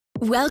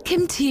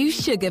Welcome to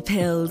Sugar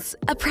Pills,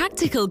 a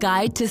practical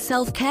guide to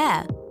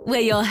self-care, where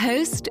your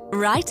host,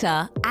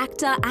 writer,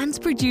 actor, and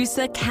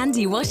producer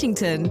Candy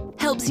Washington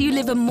helps you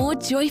live a more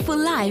joyful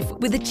life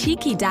with a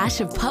cheeky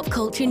dash of pop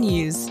culture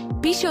news.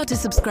 Be sure to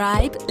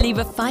subscribe, leave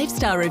a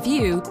 5-star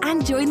review,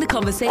 and join the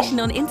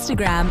conversation on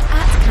Instagram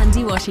at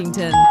Candy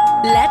Washington.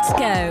 Let's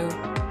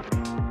go!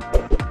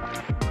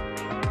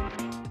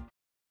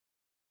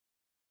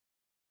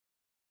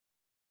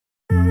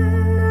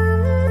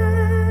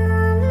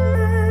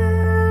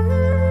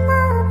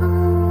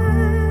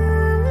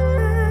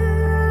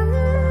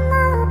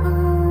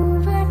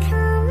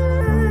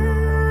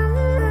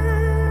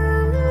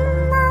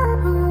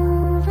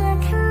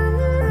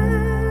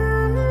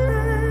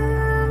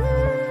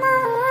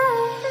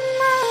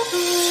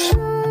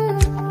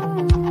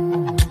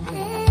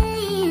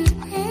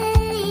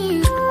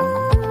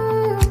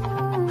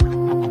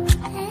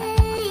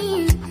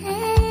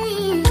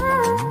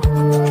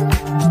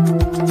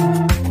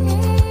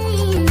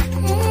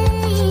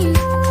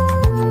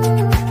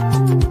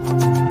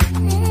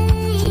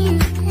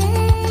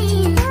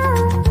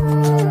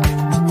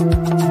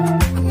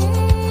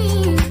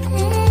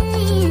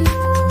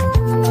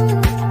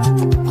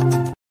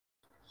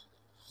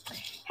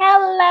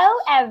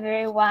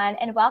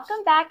 And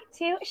welcome back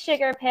to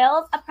Sugar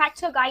Pills, a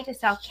practical guide to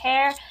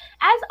self-care.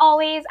 As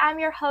always, I'm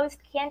your host,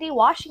 Candy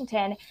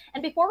Washington.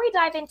 And before we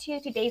dive into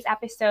today's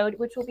episode,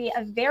 which will be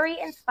a very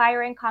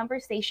inspiring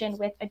conversation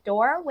with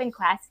Adora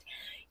Winquist,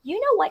 you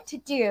know what to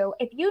do.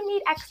 If you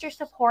need extra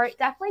support,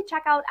 definitely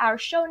check out our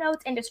show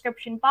notes and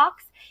description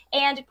box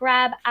and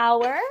grab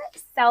our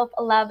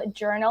self-love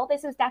journal.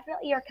 This is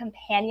definitely your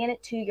companion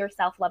to your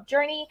self-love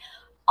journey.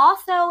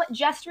 Also,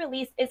 just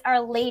released is our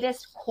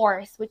latest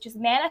course, which is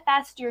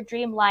Manifest Your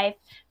Dream Life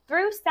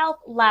Through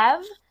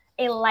Self-Love,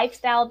 a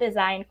lifestyle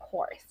design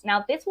course.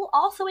 Now, this will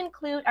also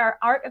include our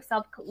Art of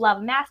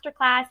Self-Love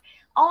Masterclass,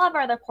 all of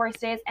our other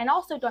courses, and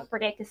also don't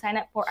forget to sign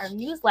up for our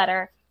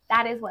newsletter.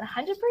 That is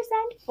 100%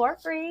 for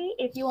free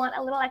if you want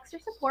a little extra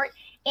support,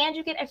 and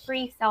you get a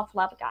free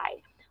self-love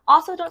guide.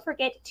 Also, don't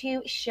forget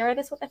to share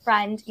this with a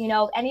friend. You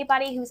know,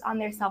 anybody who's on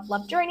their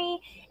self-love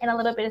journey, and a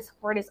little bit of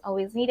support is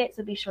always needed,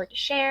 so be sure to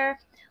share.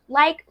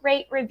 Like,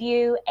 rate,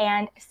 review,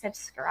 and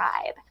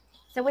subscribe.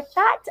 So with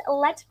that,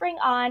 let's bring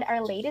on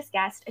our latest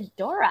guest,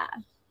 Adora.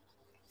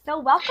 So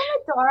welcome,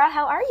 Adora.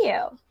 How are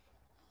you?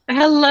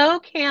 Hello,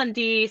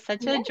 Candy.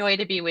 Such a joy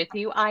to be with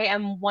you. I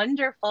am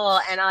wonderful,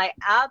 and I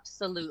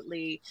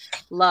absolutely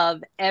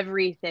love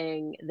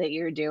everything that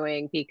you're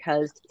doing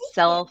because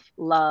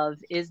self-love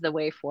is the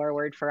way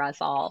forward for us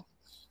all.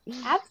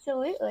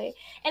 Absolutely.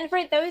 And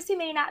for those who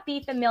may not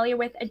be familiar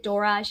with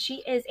Adora,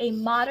 she is a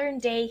modern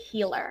day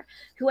healer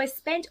who has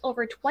spent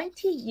over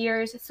 20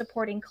 years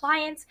supporting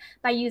clients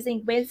by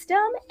using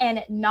wisdom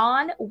and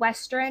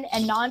non-Western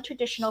and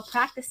non-traditional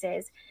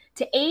practices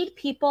to aid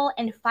people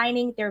in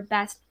finding their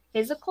best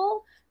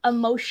physical,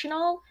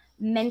 emotional,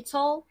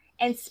 mental,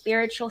 and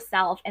spiritual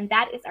self. And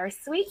that is our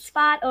sweet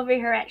spot over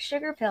here at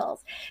Sugar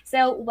Pills.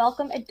 So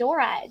welcome,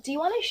 Adora. Do you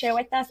want to share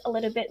with us a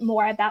little bit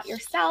more about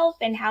yourself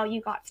and how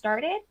you got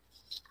started?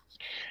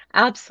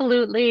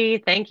 Absolutely.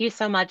 Thank you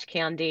so much,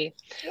 Candy.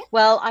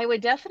 Well, I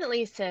would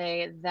definitely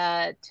say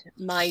that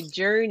my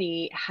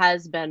journey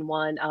has been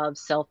one of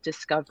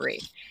self-discovery.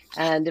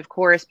 And of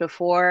course,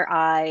 before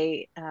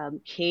I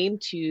came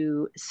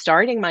to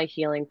starting my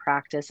healing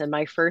practice and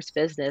my first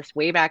business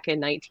way back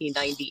in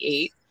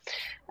 1998,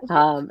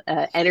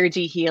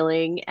 energy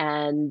healing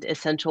and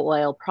essential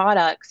oil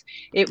products,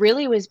 it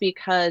really was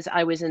because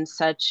I was in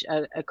such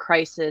a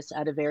crisis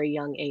at a very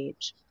young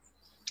age.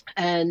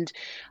 And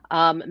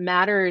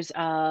matters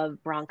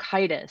of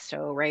bronchitis.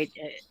 So, right,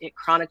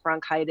 chronic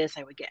bronchitis,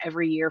 I would get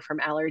every year from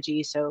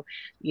allergies. So,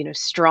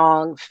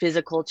 strong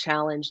physical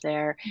challenge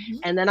there.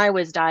 And then I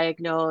was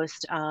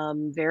diagnosed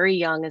very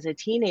young as a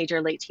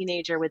teenager, late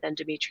teenager, with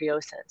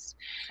endometriosis.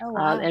 Oh,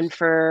 wow. And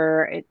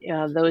for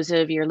those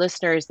of your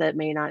listeners that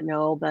may not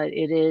know, but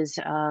it is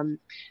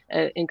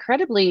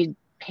incredibly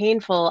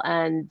painful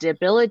and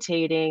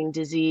debilitating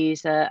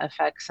disease that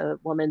affects a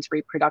woman's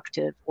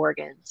reproductive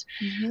organs.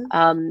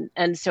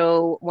 And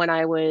so when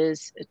I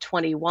was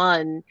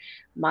 21,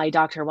 my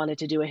doctor wanted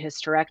to do a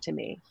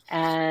hysterectomy.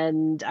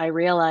 And I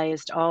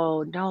realized,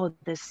 oh no,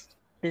 this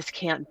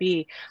can't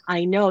be.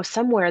 I know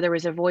somewhere there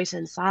was a voice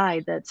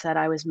inside that said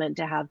I was meant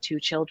to have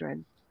 2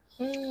 children.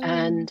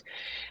 And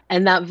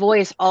that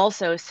voice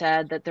also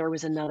said that there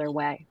was another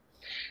way.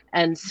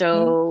 And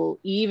so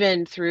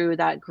even through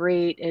that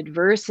great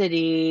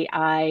adversity,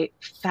 I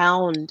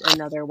found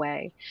another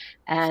way.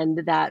 And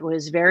that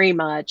was very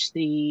much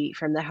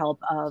from the help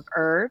of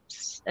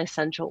herbs,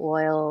 essential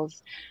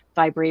oils,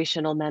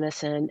 vibrational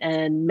medicine,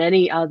 and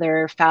many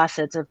other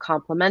facets of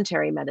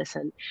complementary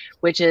medicine,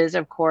 which is,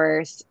 of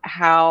course,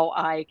 how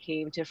I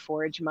came to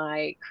forge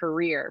my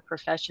career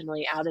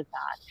professionally out of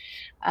that.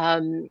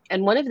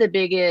 And one of the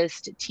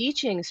biggest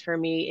teachings for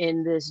me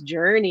in this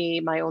journey,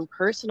 my own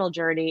personal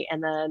journey,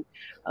 and then,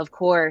 of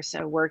course,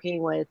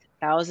 working with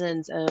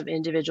thousands of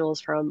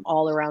individuals from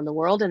all around the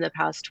world in the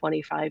past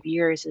 25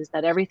 years, is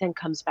that everything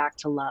comes back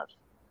to love.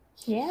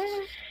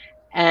 Yeah.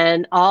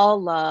 And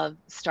all love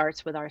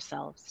starts with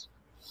ourselves.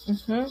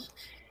 Hmm.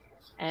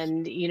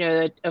 And,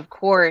 of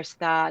course,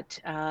 that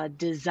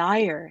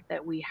desire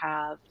that we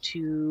have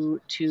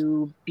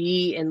to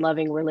be in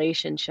loving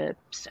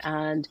relationships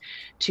and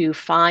to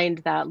find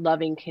that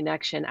loving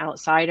connection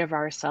outside of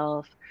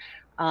ourselves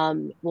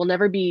will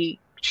never be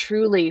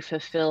truly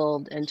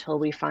fulfilled until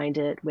we find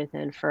it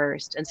within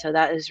first. And so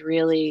that has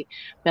really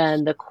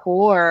been the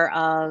core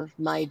of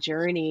my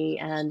journey.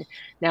 And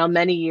now,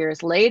 many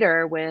years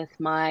later, with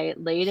my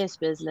latest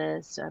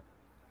business,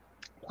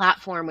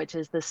 platform, which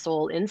is the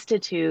Soul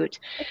Institute.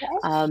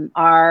 Okay.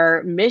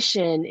 Our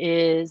mission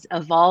is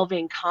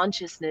evolving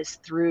consciousness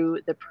through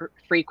the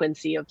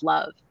frequency of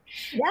love,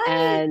 Yes.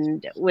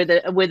 and with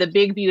a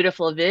big,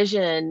 beautiful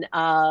vision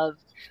of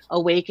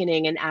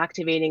awakening and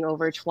activating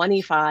over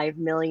 25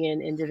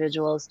 million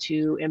individuals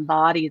to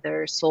embody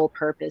their soul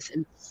purpose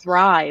and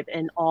thrive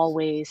in all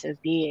ways of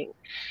being.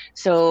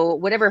 So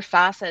whatever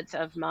facets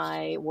of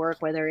my work,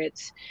 whether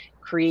it's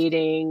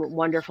creating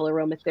wonderful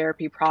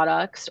aromatherapy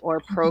products or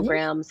Mhm.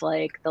 programs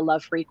like the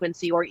Love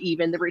Frequency, or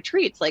even the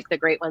retreats like the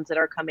great ones that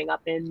are coming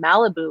up in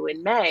Malibu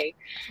in May,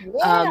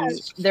 Yeah.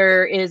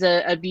 there is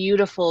a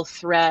beautiful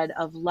thread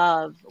of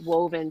love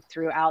woven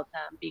throughout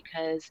them,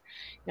 because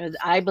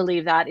I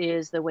believe that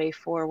is the way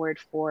forward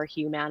for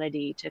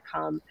humanity to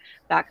come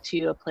back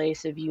to a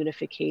place of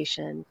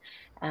unification.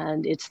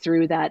 And it's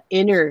through that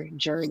inner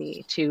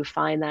journey to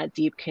find that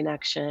deep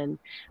connection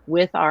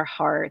with our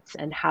hearts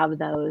and have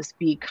those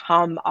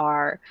become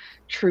our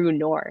true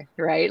north,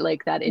 right?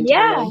 Like that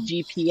internal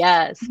Yeah.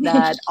 GPS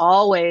that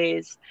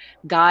always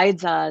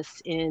guides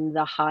us in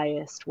the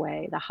highest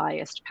way, the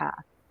highest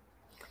path.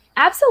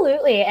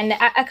 Absolutely. And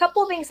a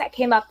couple of things that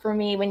came up for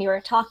me when you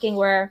were talking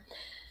were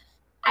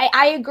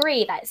I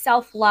agree that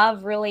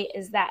self-love really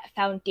is that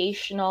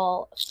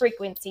foundational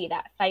frequency,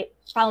 that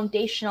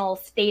foundational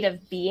state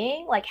of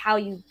being, like how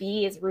you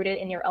be is rooted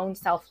in your own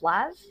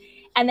self-love.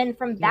 And then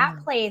from that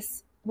Yeah.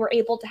 place, we're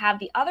able to have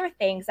the other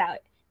things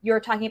that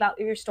you're talking about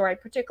in your story,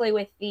 particularly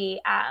with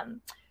the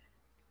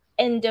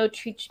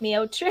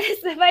endometriosis,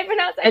 if I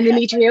pronounce that correctly.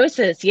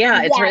 Endometriosis.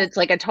 Yeah, Yes, it's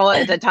like it's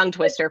a tongue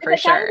twister it's for a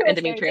tongue sure.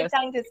 twister. It's a Endometriosis.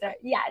 tongue twister.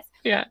 Yes.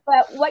 Yeah.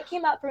 But what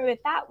came up for me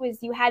with that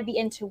was you had the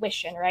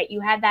intuition, right?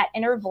 You had that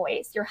inner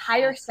voice, your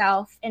higher Yes.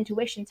 self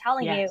intuition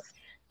telling you, Yes.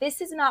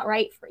 this is not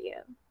right for you.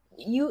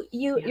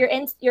 Yeah.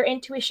 Your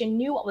intuition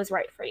knew what was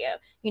right for you.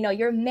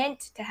 You're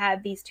meant to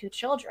have these two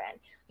children.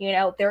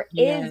 There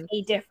is Yes.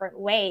 a different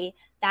way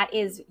that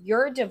is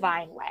your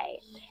divine way.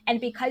 And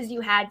because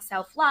you had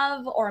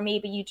self-love, or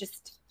maybe you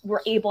just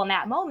were able in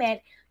that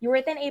moment, you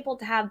were then able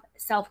to have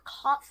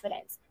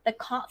self-confidence, the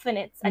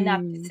confidence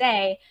enough to Mm,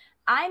 say,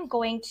 I'm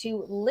going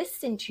to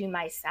listen to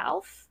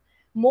myself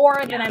more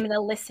than yeah. I'm going to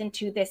listen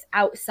to this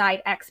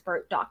outside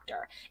expert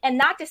doctor. And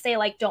not to say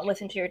like don't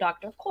listen to your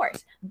doctor, of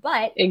course,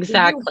 but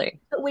Exactly.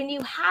 when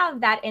you have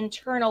that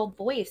internal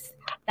voice,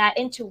 that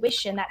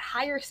intuition, that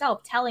higher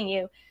self telling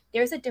you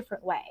there's a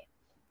different way,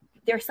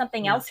 there's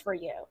something Yeah. else for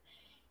you,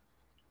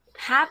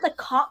 have the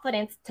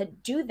confidence to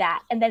do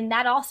that. And then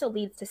that also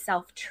leads to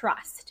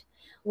self-trust,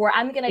 where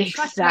I'm going to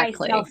trust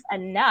myself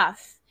Exactly.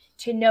 enough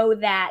to know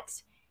that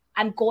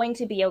I'm going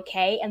to be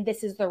okay and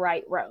this is the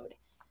right road.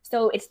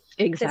 So it's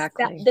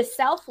Exactly. the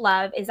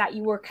self-love is that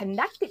you were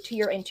connected to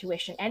your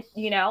intuition. And,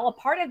 a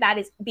part of that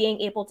is being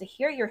able to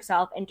hear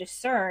yourself and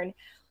discern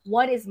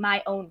what is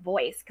my own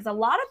voice. Because a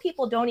lot of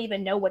people don't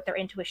even know what their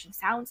intuition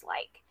sounds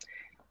like.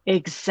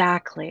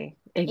 Exactly.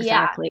 Yeah.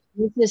 Exactly.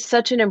 This is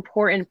such an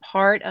important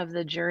part of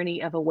the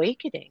journey of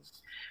awakening,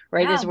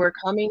 right? Yeah. As we're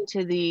coming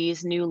to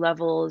these new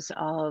levels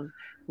of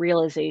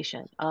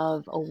realization,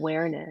 of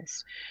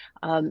awareness.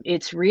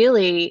 It's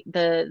really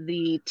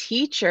the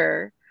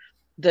teacher,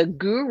 the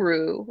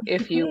guru,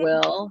 if you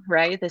will,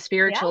 right? The Yeah.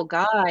 spiritual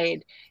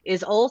guide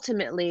is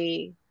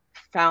ultimately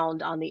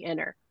found on the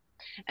inner.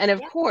 And of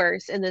Yeah.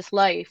 course, in this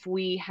life,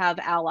 we have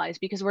allies,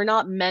 because we're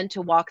not meant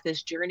to walk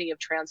this journey of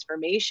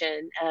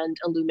transformation and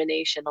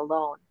illumination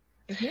alone.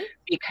 Mm-hmm.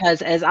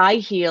 Because as I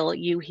heal,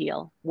 you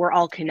heal. We're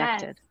all Yes.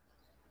 connected.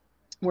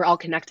 We're all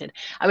connected.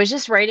 I was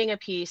just writing a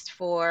piece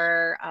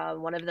for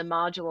one of the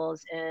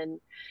modules in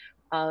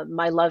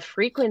my Love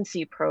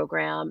Frequency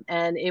program.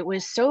 And it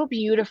was so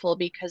beautiful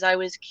because I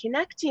was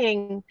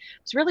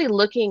was really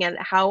looking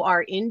at how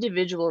our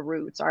individual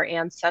roots, our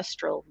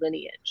ancestral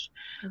lineage,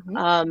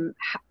 Mm-hmm.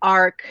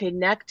 are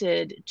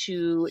connected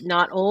to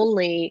not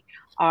only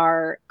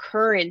our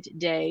current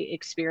day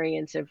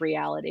experience of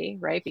reality,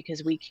 right?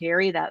 Because we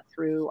carry that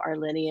through our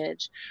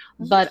lineage,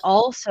 Mm-hmm. but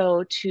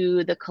also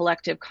to the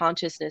collective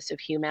consciousness of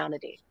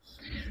humanity,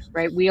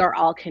 right? We are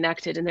all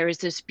connected. And there is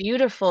this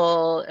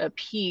beautiful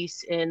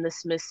piece in the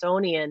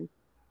Smithsonian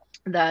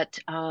that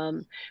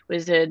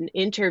was an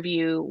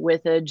interview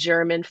with a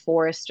German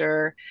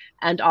forester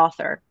and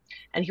author.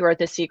 And he wrote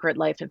The Secret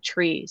Life of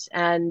Trees.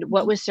 And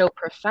what Mm-hmm. was so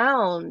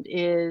profound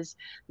is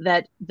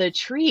that the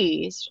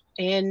trees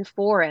in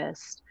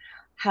forest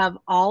have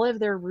all of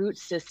their root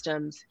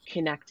systems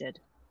connected.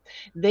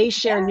 They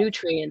share Yeah.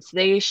 nutrients,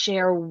 they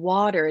share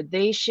water,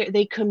 they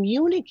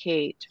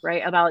communicate,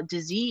 right, about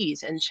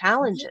disease and Mhm.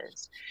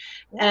 challenges.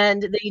 Yeah.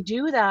 And they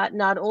do that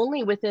not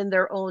only within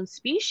their own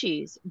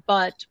species,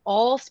 but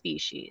all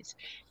species.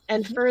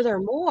 And Mhm.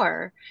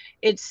 furthermore,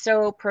 it's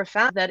so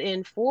profound that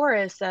in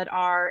forests that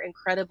are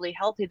incredibly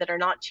healthy, that are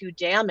not too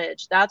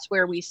damaged, that's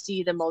where we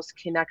see the most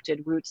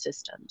connected root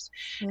systems.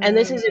 And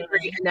this is a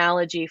great Mm.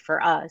 analogy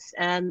for us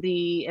and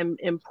the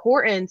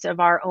importance of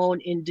our own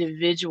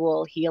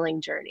individual healing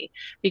journey.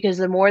 Because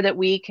the more that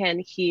we can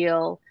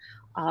heal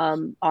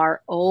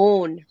our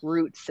own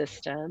root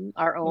system,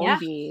 our own Yeah.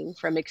 being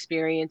from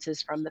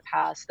experiences from the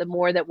past, the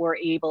more that we're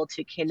able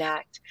to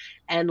connect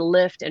and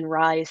lift and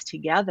rise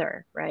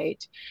together,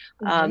 right?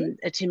 Mhm.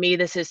 To me,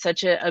 this is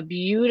such a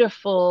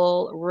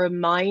beautiful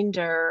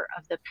reminder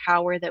of the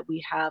power that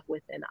we have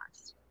within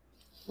us.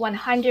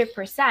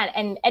 100%.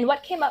 And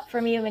what came up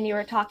for me when you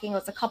were talking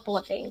was a couple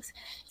of things.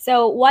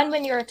 So one,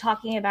 when you were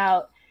talking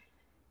about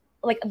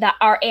like that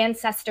our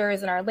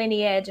ancestors and our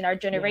lineage and our Yeah,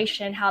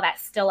 generation, how that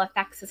still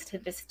affects us to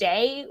this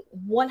day,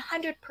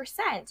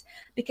 100%.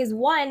 Because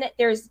one,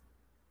 there's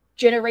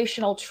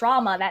generational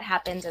trauma that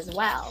happens as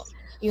well,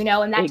 and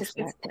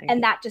exactly.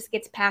 that just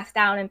gets passed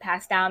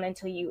down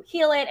until you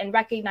heal it and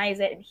recognize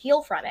it and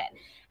heal from it.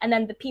 And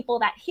then the people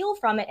that heal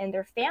from it and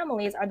their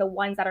families are the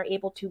ones that are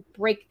able to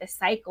break the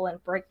cycle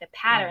and break the Yeah,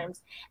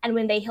 patterns. And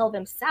when they heal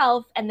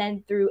themselves, and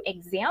then through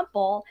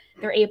example,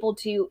 they're able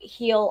to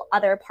heal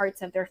other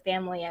parts of their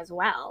family as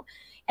well.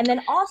 And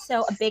then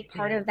also a big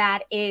part yeah, of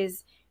that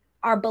is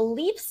our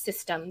belief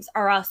systems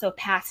are also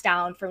passed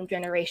down from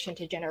generation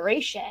to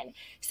generation.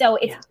 So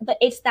yeah.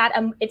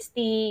 it's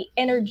the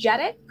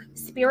energetic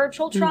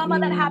spiritual trauma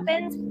that Hmm.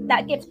 happens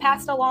that gets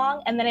passed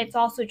along, and then it's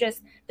also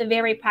just the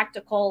very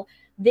practical.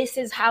 This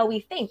is how we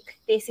think.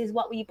 This is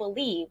what we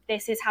believe.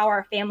 This is how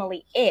our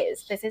family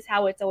is. This is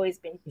how it's always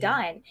been Yeah,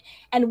 done.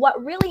 And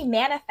what really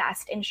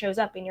manifests and shows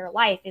up in your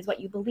life is what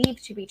you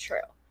believe to be true.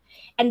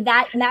 And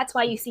that's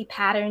why you see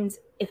patterns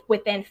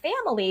within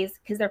families,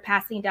 because they're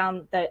passing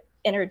down the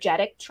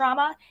energetic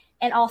trauma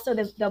and also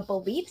the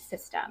belief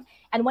system.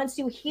 And once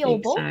you heal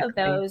both of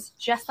exactly. those,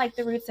 just like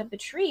the roots of the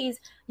trees,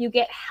 you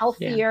get Yeah.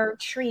 healthier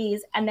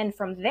trees, and then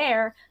from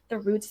there the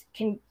roots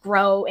can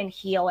grow and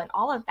heal and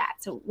all of that.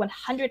 So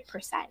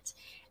 100%.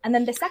 And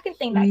then the second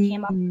thing that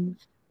came up Mhm.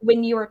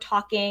 when you were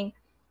talking,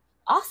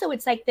 also,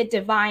 it's like the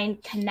divine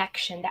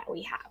connection that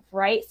we have,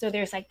 right? So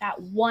there's like that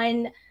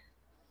one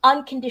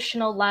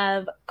unconditional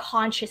love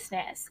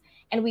consciousness,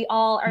 and we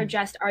all are Mm.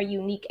 just our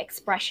unique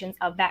expressions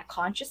of that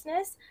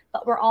consciousness,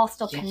 but we're all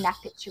still Yeah,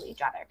 connected to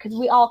each other because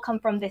we all come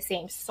from the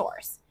same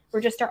source.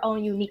 We're just our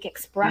own unique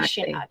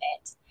expression exactly. of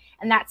it.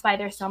 And that's why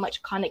there's so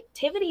much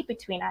connectivity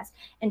between us.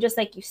 And just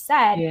like you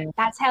said, Yeah.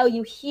 that's how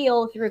you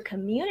heal through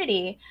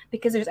community,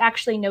 because there's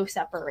actually no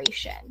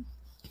separation.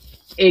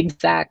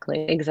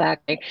 Exactly,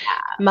 exactly.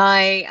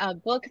 My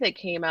book that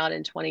came out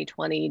in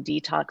 2020,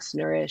 Detox,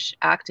 Nourish,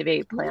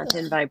 Activate Plant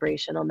and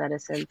Vibrational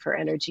Medicine for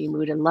Energy,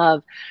 Mood, and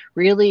Love,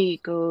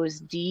 really goes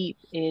deep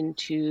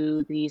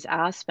into these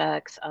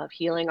aspects of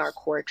healing our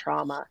core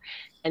trauma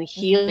and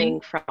Mm-hmm.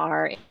 healing from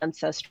our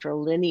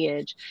ancestral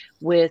lineage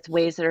with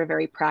ways that are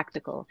very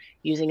practical,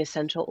 using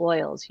essential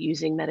oils,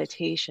 using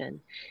meditation,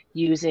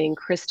 using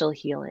crystal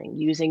healing,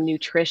 using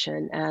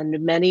nutrition, and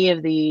many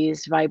of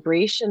these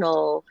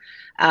vibrational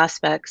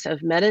aspects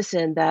of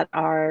medicine that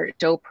are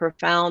so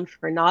profound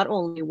for not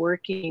only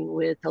working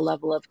with the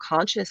level of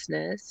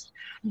consciousness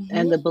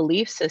and the Mm-hmm.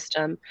 belief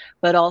system,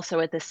 but also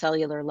at the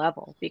cellular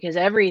level, because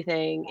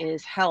everything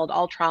is held,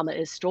 all trauma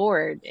is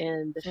stored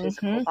in the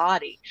physical Mm-hmm.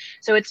 body.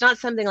 So it's not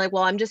something like,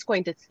 well, I'm just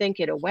going to think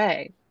it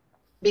away,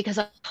 because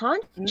a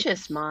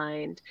conscious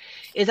mind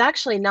is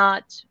actually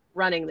not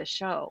running the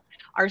show.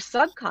 Our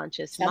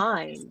subconscious Subconscious.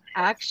 mind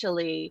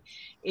actually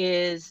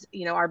is,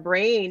 our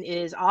brain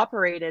is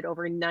operated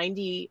over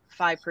 95%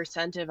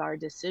 of our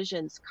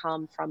decisions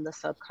come from the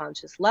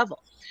subconscious level.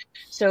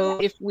 Yeah. So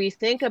if we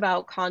think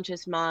about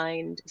conscious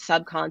mind,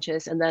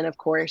 subconscious, and then of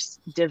course,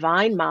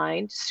 divine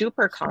mind,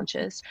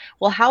 superconscious,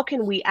 well, how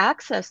can we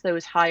access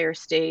those higher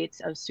states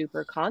of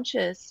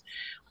superconscious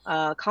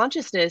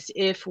consciousness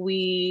if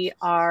we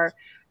are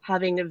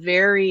having a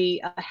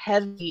very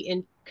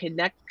heavy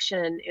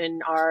connection in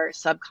our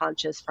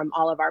subconscious from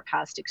all of our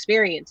past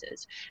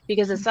experiences,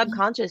 because the Mm-hmm.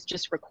 subconscious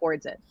just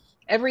records it,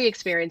 every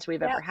experience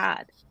we've ever Yep.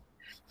 had,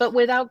 but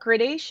without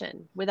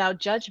gradation, without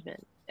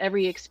judgment.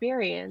 Every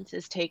experience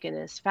is taken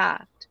as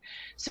fact.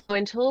 So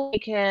until we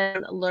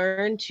can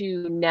learn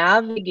to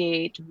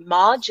navigate,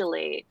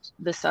 modulate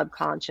the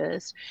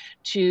subconscious,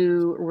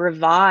 to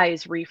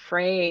revise,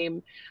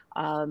 reframe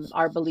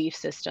our belief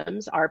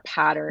systems, our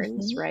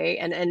patterns, Mm-hmm. right?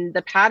 And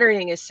the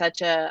patterning is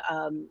such a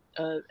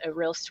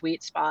real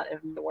sweet spot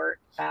of my work.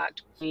 In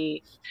fact,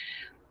 we,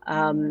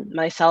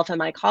 myself and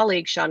my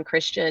colleague Sean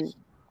Christian,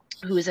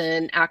 who's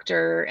an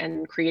actor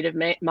and creative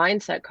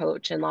mindset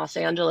coach in Los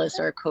Angeles,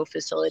 are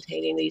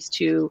co-facilitating these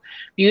two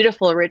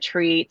beautiful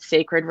retreats,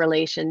 Sacred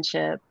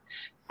Relationship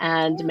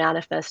and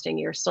manifesting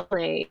your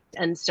soulmate.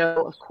 And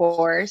so, of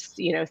course,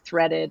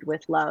 threaded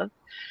with love.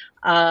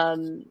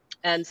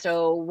 And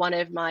so one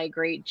of my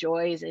great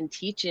joys in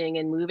teaching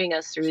and moving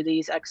us through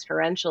these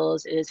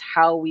experientials is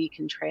how we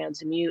can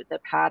transmute the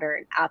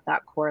pattern at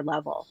that core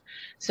level.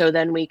 So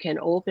then we can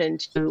open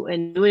to a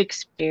new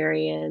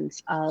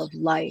experience of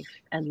life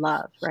and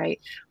love, right?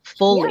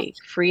 Fully,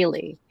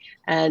 freely.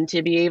 And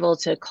to be able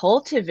to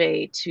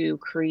cultivate, to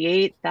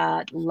create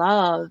that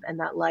love and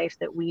that life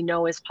that we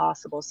know is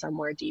possible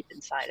somewhere deep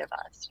inside of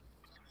us.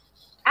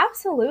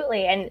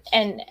 Absolutely.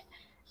 And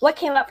what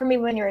came up for me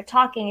when you were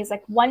talking is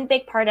like one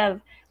big part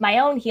of my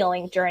own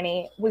healing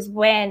journey was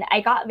when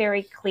I got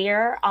very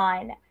clear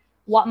on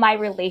what my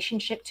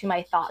relationship to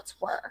my thoughts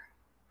were.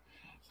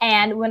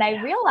 And when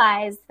I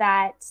realized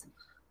that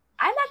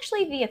I'm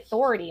actually the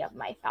authority of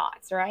my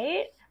thoughts,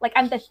 right? Like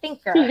I'm the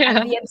thinker,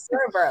 I'm the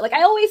observer. Like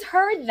I always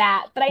heard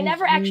that, but I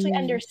never actually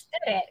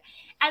understood it.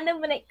 And then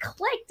when it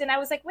clicked and I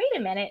was like, wait a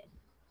minute,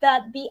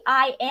 the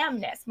I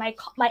amness, my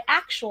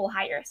actual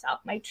higher self,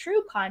 my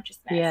true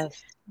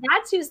consciousness,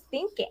 that's who's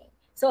thinking.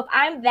 So if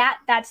I'm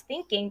that's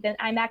thinking, then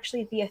I'm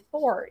actually the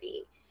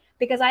authority,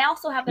 because I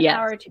also have the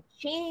power to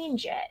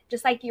change it.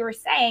 Just like you were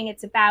saying,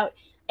 it's about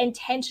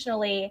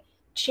intentionally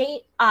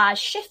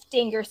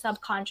shifting your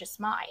subconscious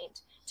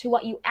mind to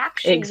what you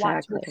actually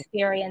want to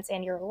experience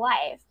in your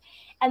life.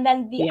 And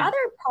then the other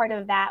part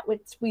of that,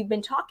 which we've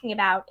been talking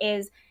about,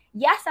 is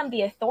yes, I'm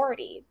the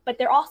authority,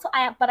 but I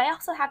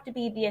also have to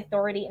be the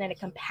authority in a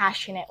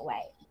compassionate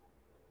way.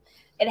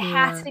 It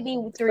has to be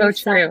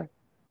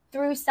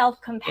through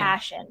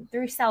self-compassion,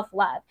 through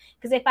self-love.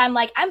 Because if I'm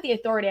like, I'm the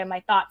authority of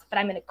my thoughts, but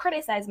I'm going to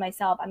criticize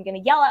myself, I'm going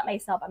to yell at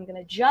myself, I'm going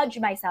to judge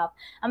myself,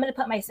 I'm going to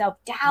put myself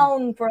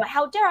down for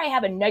how dare I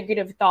have a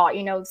negative thought?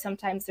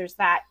 Sometimes there's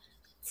that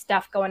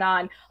stuff going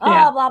on,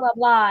 blah, blah,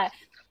 blah.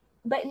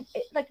 But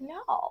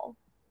no.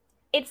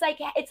 It's like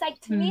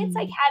to me, it's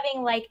like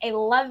having like a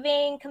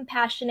loving,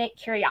 compassionate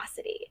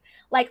curiosity.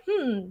 Like,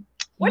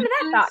 where did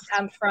that thought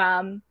come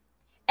from?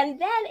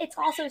 And then it's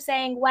also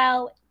saying,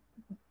 well,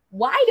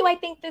 why do I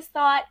think this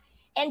thought?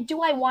 And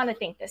do I want to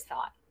think this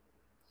thought?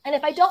 And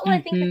if I don't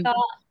want to think the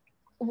thought,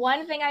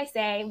 one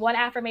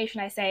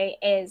affirmation I say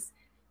is,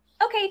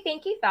 okay,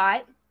 thank you,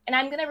 thought. And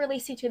I'm going to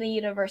release you to the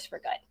universe for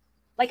good.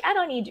 Like, I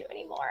don't need you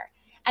anymore.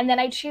 And then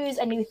I choose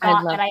a new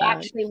thought that I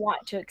actually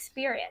want to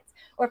experience.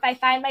 Or if I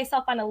find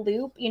myself on a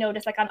loop,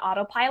 just like on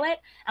autopilot,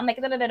 I'm like,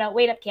 no,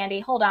 wait up,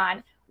 Candy, hold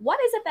on. What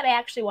is it that I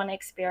actually want to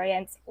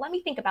experience? Let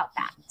me think about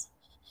that.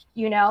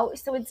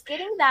 So it's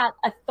getting that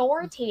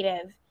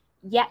authoritative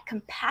yet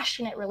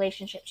compassionate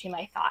relationship to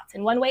my thoughts.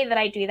 And one way that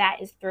I do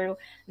that is through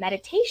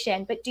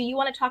meditation. But do you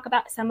want to talk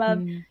about some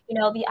of,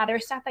 the other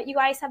stuff that you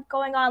guys have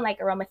going on, like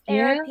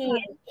aromatherapy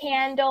and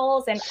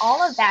candles and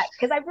all of that?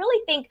 Because I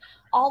really think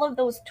all of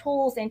those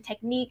tools and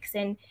techniques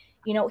and,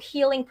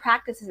 healing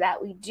practices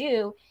that we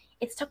do,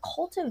 it's to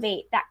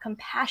cultivate that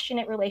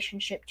compassionate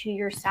relationship to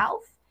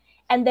yourself,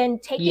 and then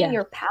taking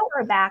your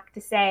power back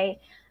to say,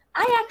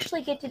 I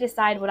actually get to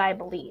decide what I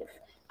believe.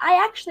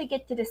 I actually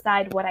get to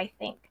decide what I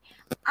think.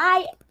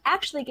 I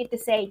actually get to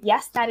say,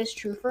 yes, that is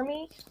true for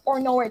me, or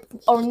no,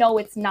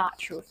 it's not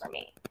true for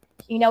me.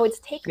 It's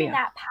taking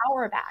that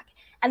power back.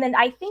 And then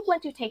I think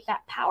once you take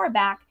that power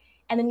back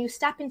and then you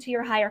step into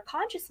your higher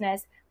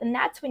consciousness, then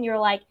that's when you're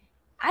like,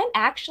 I'm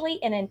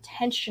actually an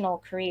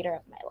intentional creator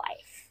of my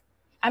life.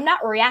 I'm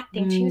not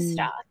reacting to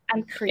stuff.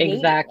 I'm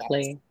creating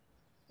it.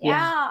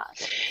 Yeah.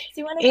 So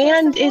you want to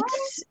share some more?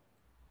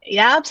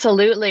 Yeah,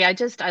 absolutely.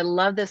 I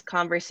love this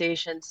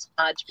conversation so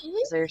much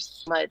because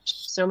there's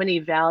so many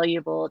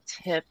valuable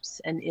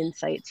tips and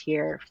insights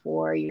here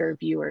for your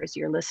viewers,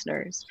 your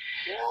listeners.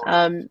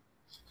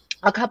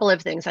 A couple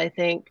of things. I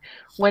think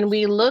when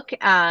we look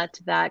at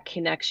that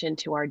connection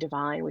to our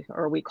divine,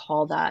 we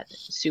call that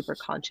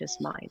superconscious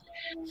mind,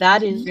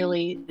 that is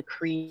really the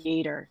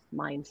creator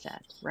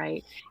mindset,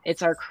 right?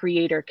 It's our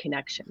creator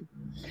connection.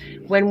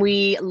 When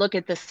we look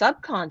at the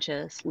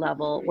subconscious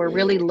level, we're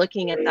really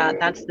looking at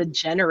that's the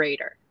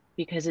generator,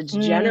 because it's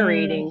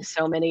generating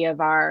so many of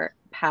our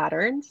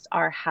patterns,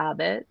 our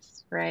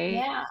habits,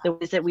 right? The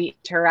ways that we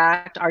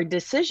interact, our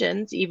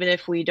decisions, even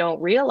if we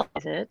don't realize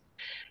it.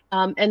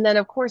 And then,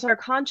 of course, our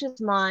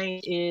conscious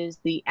mind is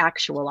the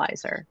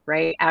actualizer,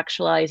 right?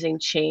 Actualizing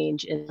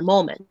change in the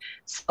moment.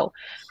 So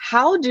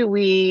how do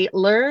we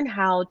learn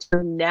how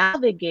to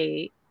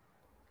navigate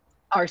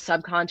our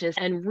subconscious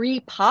and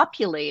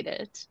repopulate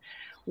it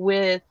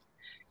with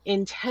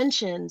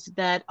intentions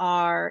that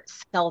are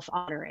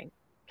self-honoring,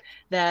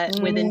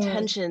 with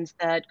intentions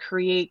that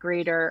create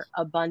greater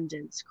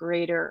abundance,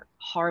 greater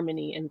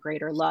harmony, and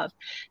greater love?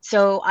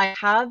 So I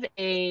have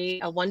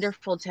a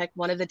wonderful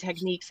one of the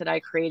techniques that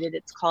I created.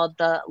 It's called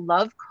the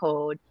Love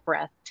Code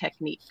Breath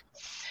Technique,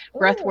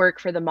 breath work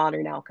for the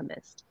modern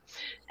alchemist.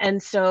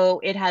 And so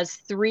it has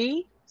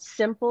 3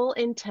 simple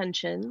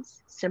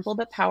intentions, simple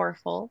but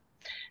powerful,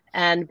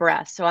 and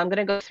breath. So I'm going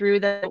to go through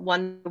the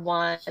one by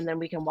one, and then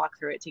we can walk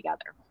through it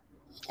together.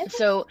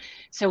 So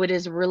it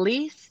is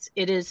release,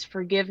 it is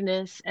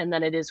forgiveness, and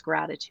then it is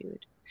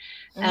gratitude.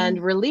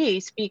 and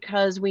release,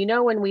 because we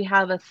know when we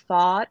have a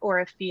thought or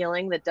a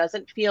feeling that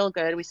doesn't feel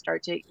good, we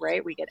start to,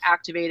 right, we get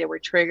activated, we're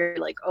triggered,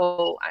 like,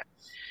 oh, I'm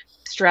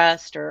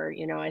stressed, or,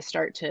 I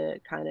start to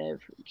kind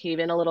of cave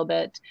in a little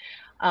bit.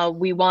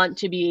 We want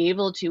to be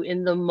able to,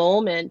 in the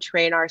moment,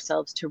 train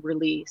ourselves to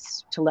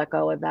release, to let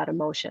go of that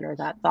emotion or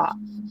that thought.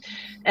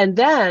 And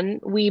then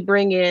we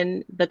bring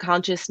in the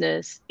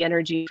consciousness, the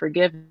energy of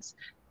forgiveness,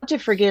 not to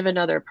forgive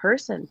another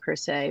person per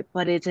se,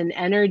 but it's an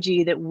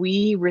energy that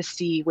we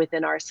receive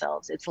within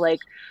ourselves. It's like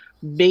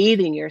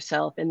bathing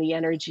yourself in the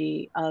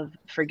energy of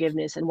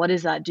forgiveness. And what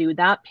does that do?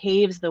 That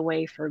paves the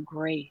way for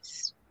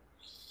grace.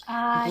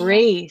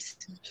 Grace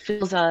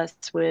fills us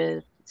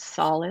with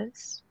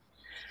solace,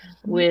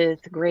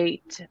 with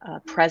great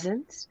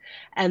presence.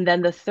 And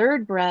then the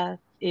third breath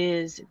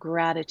is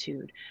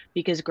gratitude,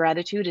 because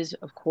gratitude is,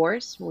 of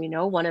course, we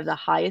know, one of the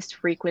highest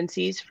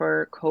frequencies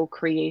for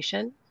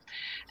co-creation.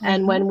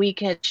 And when we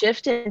can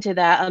shift into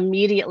that,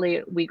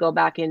 immediately we go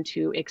back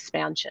into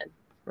expansion,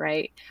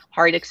 right?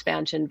 Heart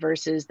expansion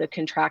versus the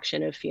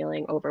contraction of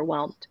feeling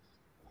overwhelmed.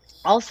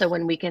 Also,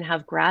 when we can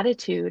have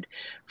gratitude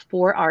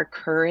for our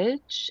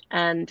courage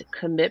and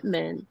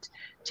commitment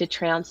to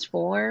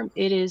transform,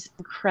 it is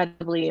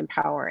incredibly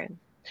empowering.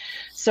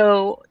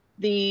 So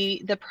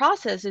the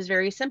process is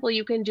very simple.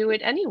 You can do it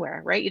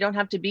anywhere, right? You don't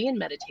have to be in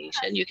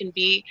meditation. You can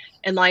be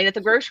in line at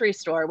the grocery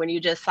store when you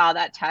just saw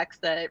that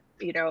text that,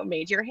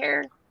 made your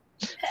hair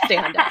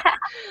stand up.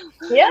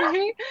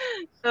 Right?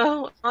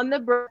 So on the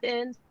breath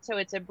in, so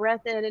it's a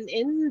breath in, and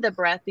in the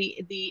breath,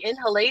 the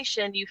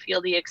inhalation, you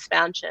feel the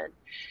expansion,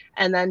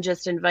 and then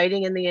just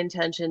inviting in the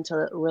intention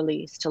to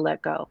release, to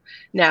let go.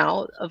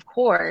 Now, of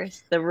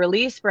course, the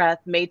release breath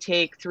may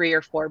take 3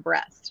 or 4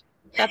 breaths.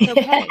 That's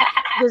okay.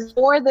 Because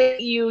the more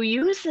that you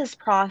use this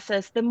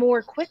process, the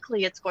more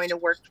quickly it's going to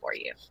work for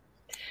you.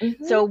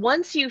 So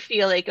once you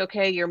feel like,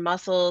 okay, your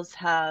muscles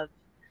have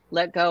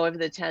let go of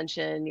the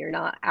tension, you're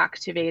not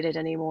activated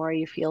anymore,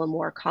 you feel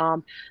more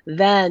calm,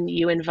 then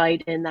you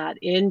invite in that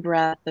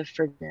in-breath of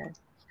forgiveness.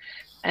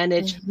 And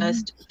it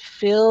just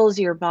fills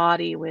your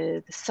body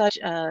with such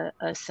a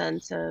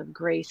sense of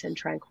grace and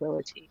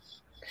tranquility.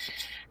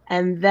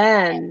 And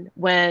then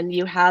when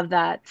you have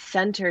that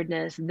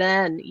centeredness,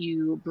 then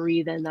you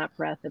breathe in that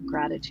breath of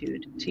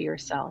gratitude to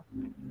yourself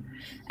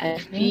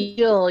and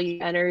feel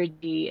your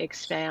energy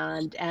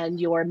expand and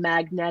your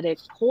magnetic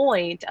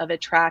point of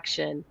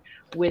attraction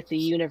with the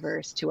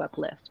universe to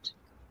uplift.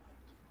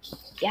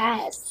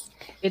 Yes.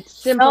 It's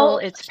simple,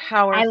 it's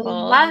powerful. I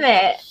love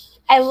it.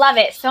 I love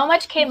it. So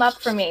much came up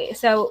for me.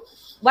 So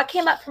what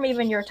came up for me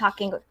when you were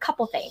talking, a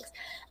couple things.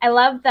 I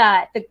love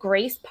the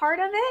grace part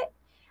of it.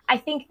 I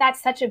think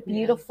that's such a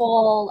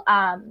beautiful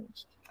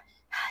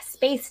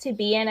space to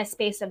be in, a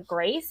space of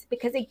grace,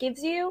 because it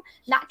gives you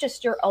not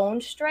just your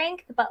own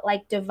strength, but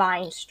like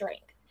divine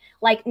strength.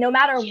 Like no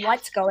matter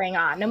what's going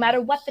on, no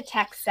matter what the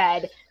text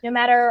said, no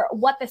matter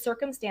what the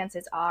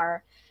circumstances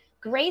are,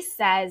 grace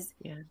says,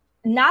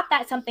 not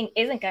that something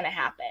isn't going to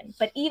happen,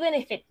 but even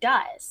if it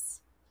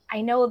does,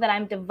 I know that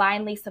I'm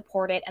divinely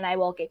supported and I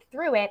will get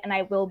through it and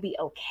I will be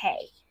okay.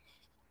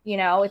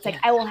 It's like,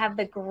 I will have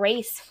the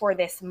grace for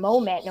this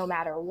moment no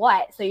matter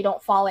what. So you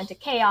don't fall into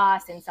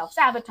chaos and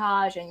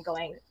self-sabotage and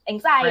going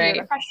anxiety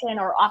or depression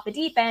or off the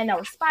deep end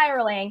or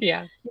spiraling.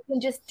 You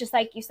can just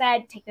like you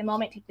said, take the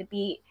moment, take the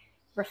beat,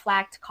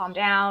 reflect, calm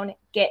down,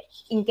 get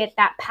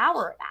that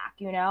power back,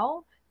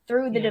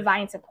 through the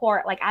divine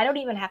support. Like, I don't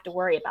even have to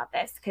worry about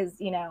this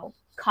because,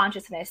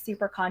 consciousness,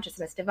 super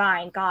consciousness,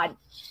 divine, God,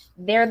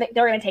 they're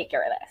going to take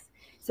care of this.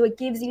 So it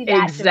gives you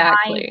that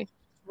divine,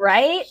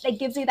 right? It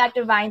gives you that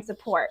divine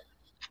support.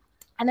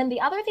 And then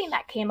the other thing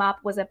that came up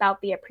was about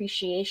the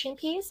appreciation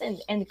piece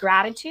and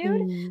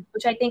gratitude,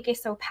 which I think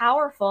is so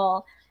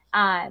powerful.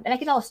 And I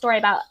can tell a story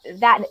about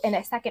that in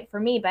a second for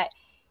me, but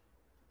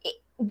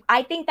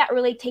I think that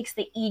really takes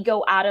the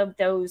ego out of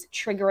those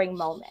triggering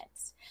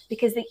moments,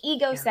 because the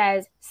ego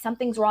says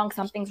something's wrong,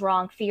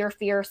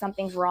 fear,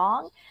 something's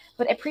wrong.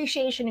 But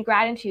appreciation and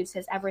gratitude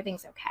says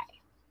everything's okay.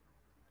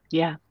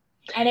 Yeah.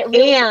 And it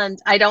really, and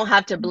I don't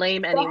have to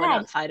blame anyone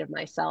outside of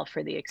myself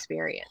for the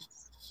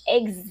experience.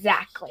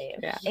 Exactly.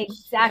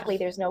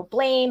 There's no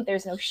blame.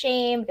 There's no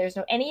shame. There's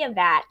no any of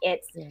that.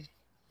 It's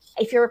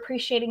if you're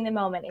appreciating the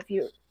moment, if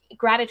you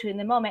gratitude in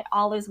the moment,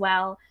 all is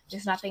well.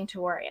 There's nothing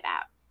to worry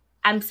about.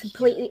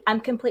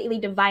 I'm completely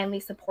divinely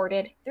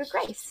supported through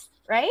grace,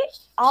 right?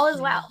 All is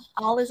well.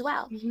 All is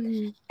well.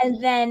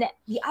 And then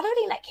the other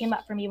thing that came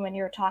up for me when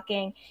you were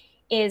talking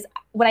is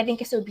what I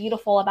think is so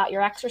beautiful about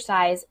your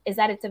exercise is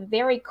that it's a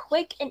very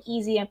quick and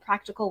easy and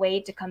practical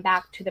way to come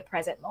back to the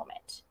present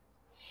moment.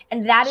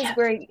 And that is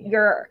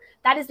where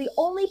that is the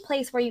only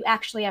place where you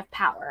actually have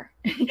power,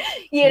 in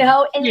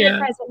the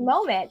present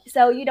moment.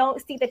 So you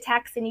don't see the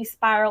text and you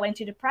spiral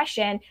into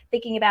depression,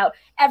 thinking about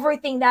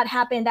everything that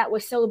happened that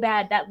was so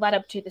bad that led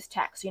up to this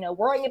text,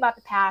 worrying about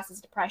the past is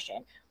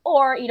depression.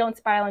 Or you don't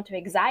spiral into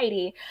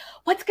anxiety.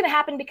 What's going to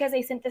happen because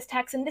they sent this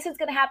text and this is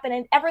going to happen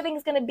and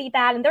everything's going to be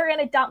bad and they're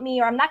going to dump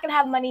me or I'm not going to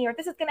have money or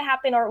this is going to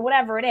happen or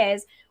whatever it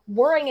is.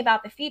 Worrying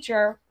about the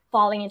future,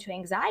 falling into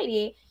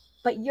anxiety.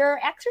 but your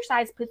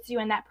exercise puts you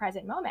in that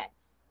present moment.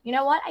 You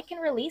know what? I can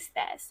release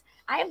this.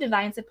 I have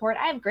divine support.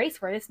 I have grace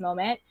for this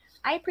moment.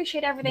 I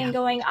appreciate everything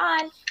going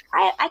on.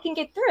 I can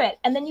get through it.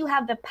 And then you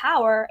have the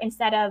power,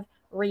 instead of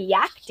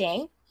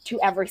reacting to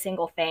every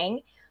single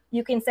thing,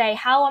 you can say,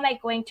 how am I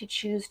going to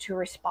choose to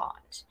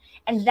respond?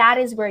 And that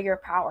is where your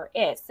power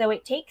is. So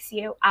it takes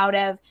you out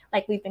of,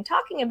 like we've been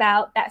talking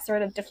about, that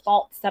sort of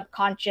default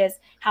subconscious,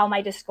 how am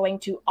I just going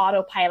to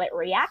autopilot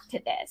react to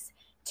this,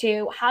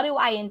 to how do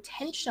I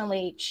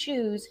intentionally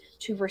choose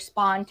to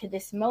respond to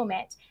this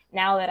moment?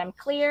 Now that I'm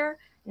clear,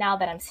 now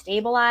that I'm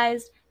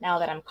stabilized, now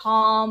that I'm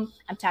calm,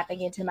 I'm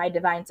tapping into my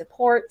divine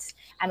support,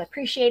 I'm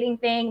appreciating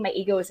things, my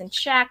ego is in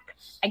check,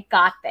 I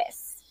got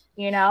this,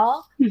 you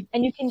know?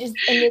 And you can just,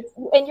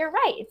 and you're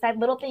right, it's that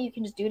little thing you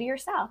can just do to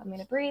yourself. I'm going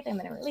to breathe, I'm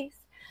going to release.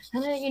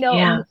 And then, you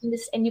know,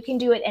 and you can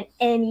do it in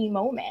any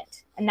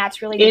moment. And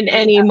that's really in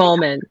any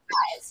moment.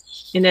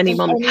 In any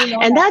moment.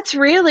 And that's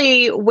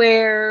really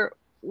where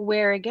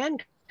again,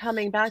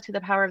 coming back to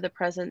the power of the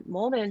present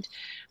moment,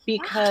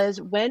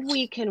 because when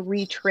we can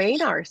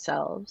retrain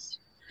ourselves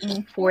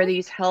for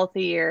these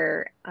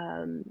healthier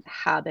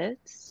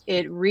habits,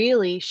 it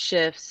really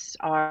shifts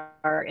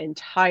our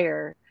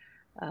entire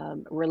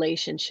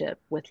relationship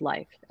with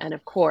life. And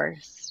of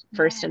course,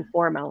 first and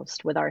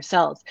foremost, with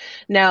ourselves.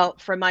 Now,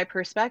 from my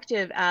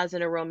perspective as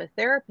an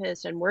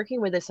aromatherapist and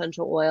working with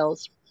essential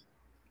oils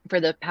for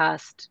the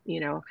past,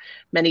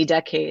 many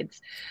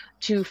decades,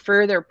 to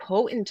further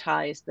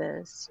potentize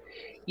this,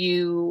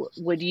 you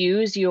would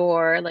use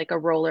like a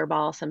roller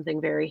ball,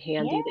 something very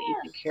handy that you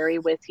can carry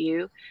with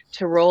you,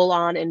 to roll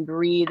on and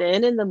breathe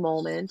in the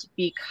moment,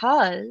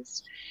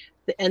 because,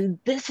 and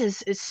this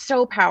is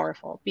so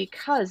powerful,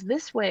 because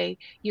this way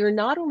you're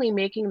not only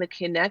making the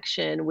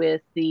connection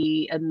with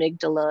the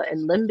amygdala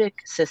and limbic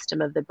system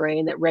of the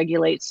brain that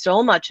regulates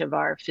so much of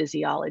our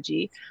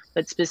physiology,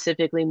 but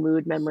specifically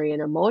mood, memory,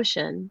 and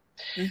emotion,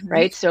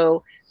 right?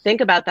 So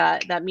think about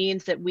that. That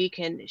means that we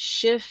can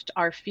shift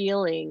our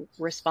feeling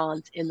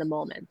response in the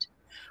moment.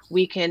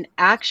 We can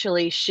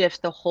actually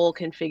shift the whole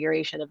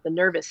configuration of the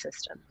nervous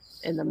system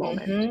in the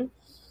moment.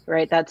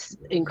 Right? That's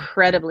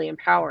incredibly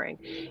empowering.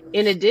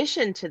 In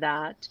addition to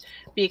that,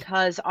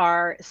 because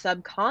our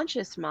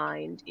subconscious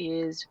mind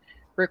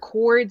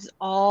records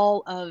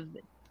all of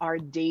our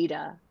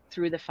data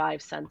through the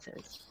 5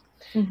 senses.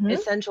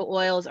 Essential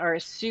oils are a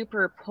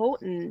super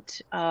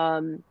potent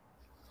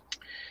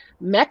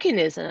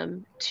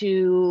mechanism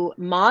to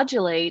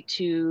modulate,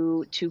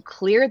 to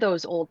clear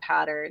those old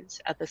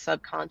patterns at the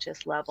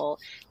subconscious level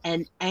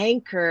and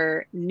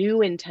anchor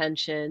new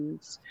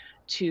intentions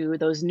to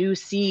those new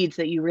seeds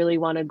that you really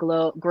want to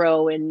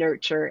grow and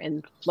nurture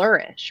and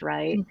flourish,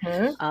 right?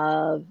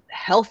 Of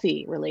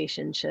healthy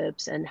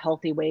relationships and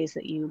healthy ways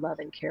that you love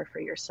and care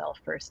for yourself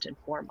first and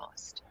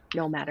foremost,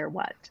 no matter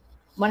what.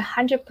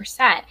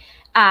 100%.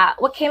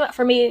 What came up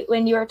for me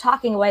when you were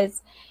talking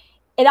was,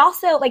 it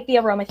also, like the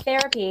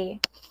aromatherapy,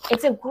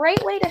 it's a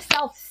great way to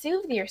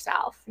self-soothe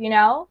yourself,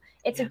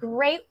 It's a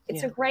great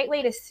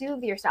way to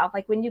soothe yourself.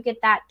 Like when you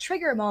get that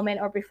trigger moment,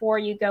 or before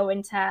you go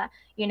into,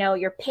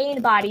 your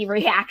pain body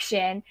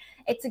reaction,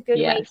 it's a good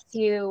way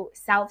to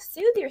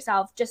self-soothe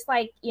yourself, just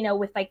like,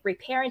 with like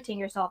reparenting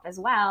yourself as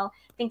well.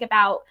 Think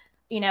about,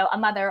 a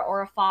mother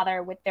or a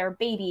father with their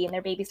baby, and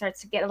their baby starts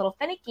to get a little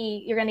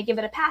finicky. You're going to give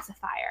it a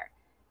pacifier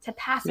to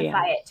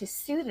pacify it, to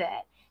soothe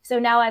it. So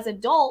now as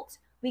adults,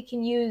 we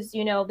can use,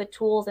 the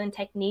tools and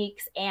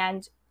techniques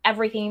and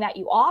everything that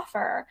you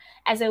offer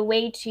as a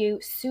way to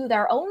soothe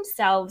our own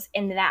selves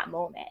in that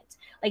moment.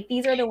 Like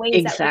these are the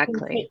ways that we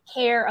can take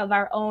care of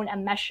our own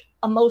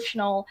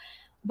emotional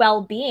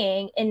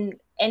well-being, and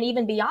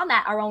even beyond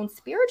that, our own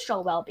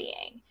spiritual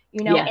well-being,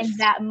 in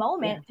that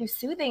moment, through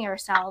soothing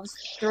ourselves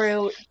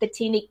through the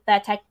technique,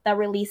 the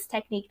release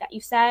technique that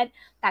you said.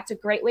 That's a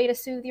great way to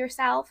soothe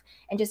yourself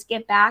and just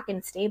get back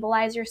and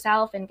stabilize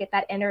yourself and get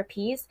that inner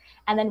peace.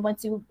 And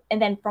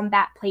then from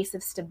that place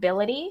of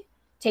stability,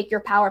 take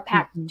your power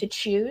back to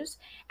choose.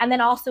 And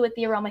then also with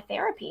the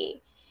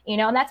aromatherapy,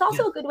 and that's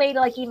also a good way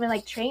to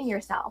even train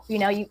yourself.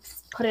 You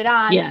put it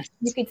on.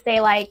 You could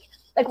say like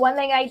one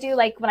thing I do,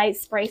 like when I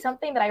spray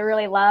something that I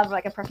really love,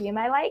 like a perfume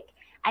I like,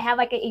 I have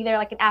either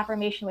an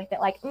affirmation with it,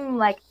 I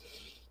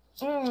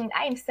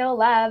am so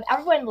loved.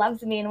 Everyone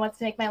loves me and wants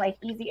to make my life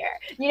easier.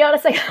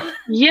 It's like,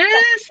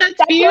 yes,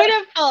 that's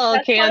beautiful,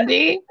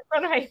 Candy.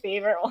 One of my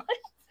favorite ones.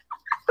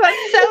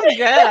 That's so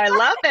good. I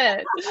love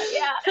it.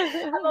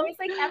 I'm always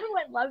like,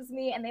 everyone loves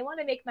me and they want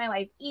to make my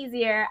life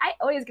easier. I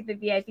always get the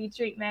VIP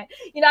treatment.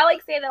 I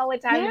like say that all the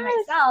time to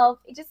myself.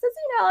 It just says,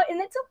 and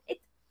it's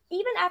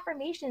even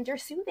affirmations, you're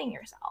soothing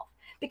yourself,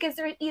 because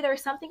there's either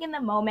something in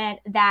the moment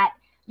that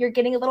you're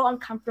getting a little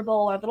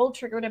uncomfortable or a little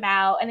triggered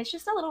about, and it's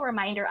just a little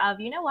reminder of,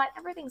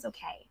 everything's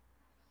okay.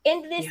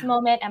 In this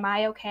moment, am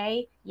I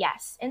okay?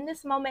 Yes. In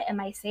this moment, am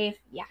I safe?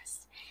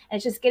 Yes. And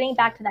it's just getting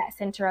back to that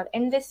center of,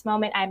 in this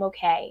moment, I'm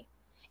okay.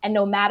 And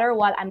no matter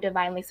what, I'm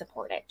divinely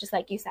supported, just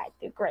like you said,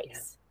 through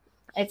grace.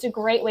 It's a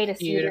great way to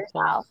soothe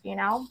yourself,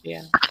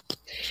 Yeah.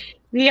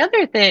 The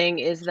other thing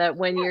is that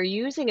when you're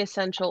using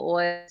essential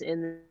oils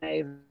in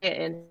the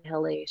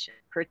inhalation,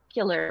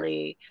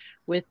 particularly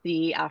with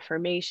the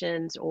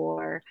affirmations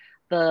or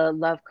the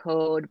love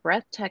code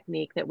breath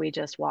technique that we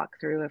just walked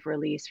through of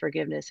release,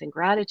 forgiveness, and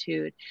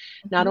gratitude,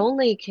 not Mhm.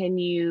 only can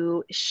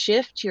you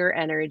shift your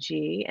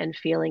energy and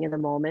feeling in the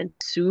moment,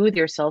 soothe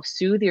yourself,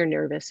 soothe your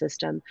nervous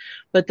system,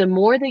 but the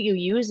more that you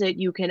use it,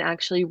 you can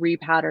actually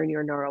repattern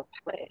your neural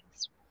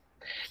pathways.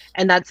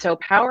 And that's so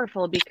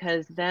powerful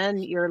because then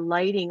you're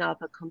lighting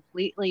up a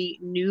completely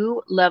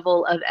new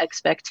level of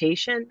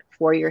expectation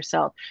for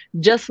yourself.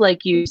 Just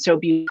like you so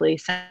beautifully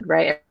said,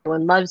 right?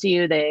 Everyone loves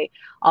you. They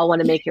all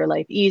want to make your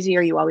life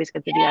easier. You always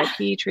get the Yeah.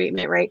 VIP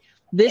treatment, right?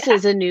 This Yeah.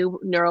 is a new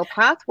neural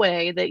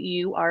pathway that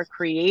you are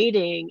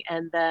creating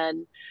and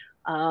then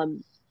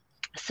um,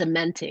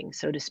 cementing,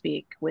 so to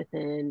speak,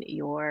 within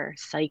your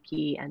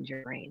psyche and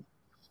your brain.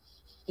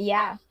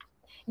 Yeah.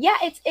 Yeah,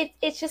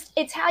 it's just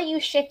it's how you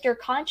shift your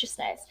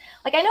consciousness.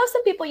 Like I know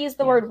some people use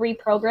the Yeah. word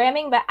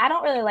reprogramming, but I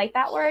don't really like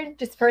that word.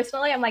 Just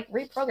personally, I'm like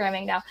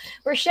reprogramming now.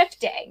 We're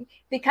shifting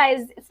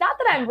because it's not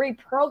that I'm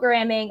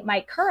reprogramming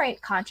my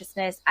current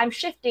consciousness. I'm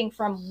shifting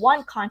from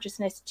one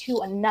consciousness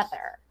to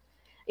another.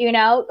 You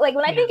know, like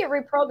when I Yeah. think of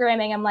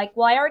reprogramming, I'm like,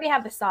 well, I already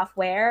have the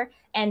software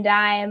and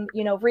I'm,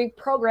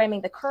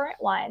 reprogramming the current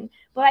one.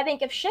 But I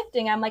think of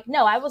shifting, I'm like,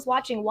 no, I was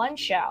watching one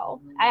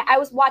show. I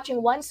was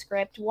watching one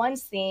script, one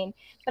scene,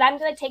 but I'm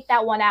going to take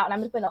that one out and I'm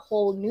going to put a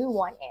whole new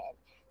one in.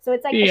 So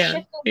it's like a Yeah.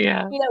 shifting,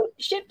 Yeah.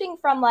 shifting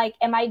from like,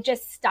 am I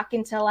just stuck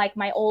into like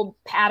my old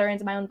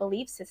patterns, my own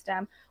belief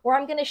system, or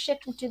I'm going to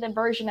shift into the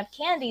version of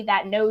Candy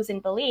that knows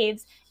and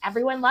believes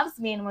everyone loves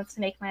me and wants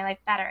to make my life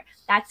better.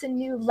 That's a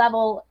new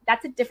level.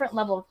 That's a different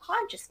level of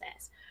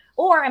consciousness.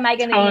 Or am I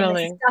going to be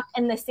Totally. stuck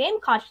in the same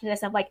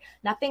consciousness of like,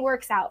 nothing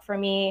works out for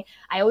me.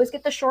 I always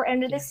get the short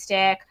end of the Yeah.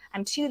 stick.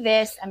 I'm too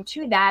this, I'm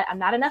too that. I'm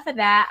not enough of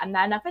that. I'm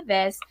not enough of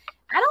this.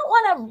 I don't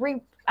want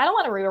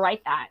to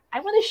rewrite that. I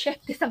want to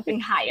shift to something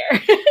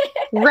higher.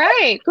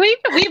 Right.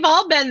 We've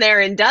all been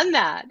there and done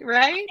that,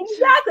 right?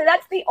 Exactly.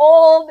 That's Yeah. the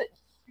old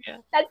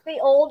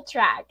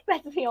track.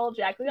 That's the old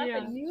track. We got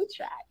the Yeah. new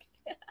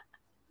track.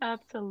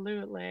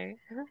 Absolutely.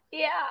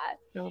 Yeah.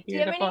 So Do you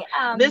have beautiful.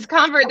 any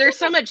There's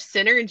so much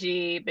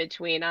synergy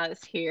between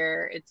us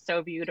here. It's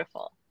so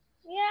beautiful.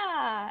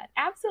 Yeah,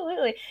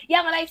 absolutely.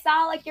 Yeah, when I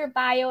saw like your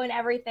bio and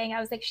everything,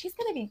 I was like, she's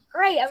gonna be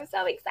great. I'm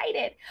so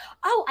excited.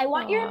 Oh, I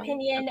want your Oh,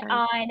 opinion okay.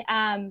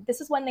 on this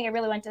is one thing I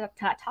really wanted to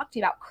talk to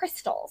you about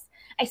crystals.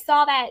 I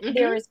saw that Hmm.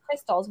 there's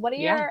crystals. What are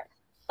Yeah. your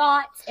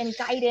thoughts and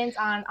guidance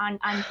on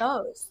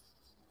those?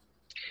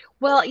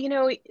 Well,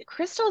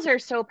 crystals are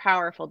so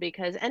powerful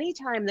because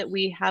anytime that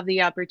we have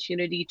the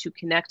opportunity to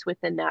connect with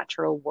the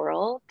natural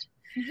world,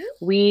 Hmm.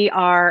 we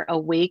are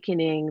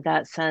awakening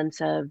that sense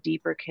of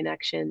deeper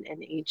connection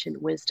and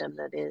ancient wisdom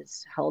that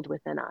is held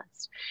within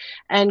us.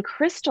 And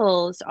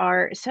crystals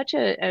are such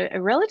a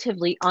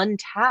relatively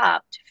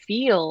untapped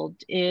field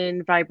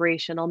in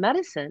vibrational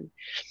medicine.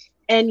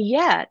 And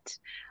yet,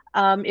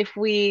 if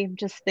we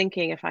just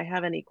thinking, if I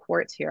have any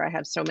quartz here, I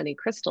have so many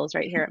crystals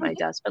right here at my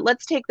desk. But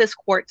let's take this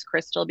quartz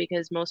crystal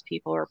because most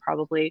people are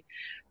probably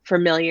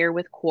familiar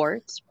with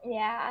quartz.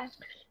 Yeah.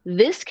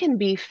 This can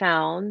be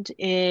found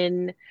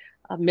in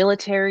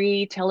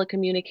military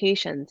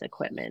telecommunications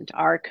equipment,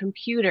 our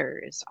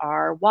computers,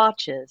 our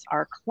watches,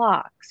 our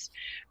clocks,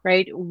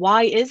 right?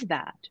 Why is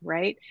that,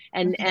 right?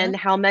 And Hmm.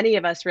 how many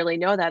of us really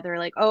know that? They're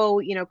like, oh,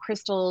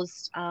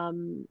 crystals,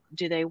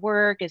 do they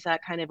work? Is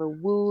that kind of a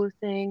woo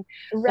thing?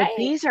 But Right.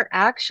 these are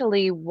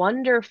actually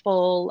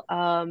wonderful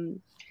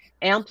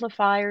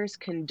amplifiers,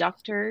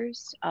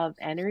 conductors of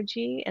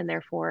energy, and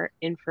therefore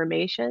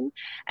information.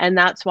 And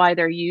that's why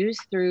they're used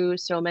through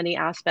so many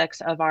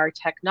aspects of our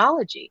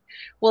technology.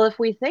 Well, if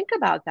we think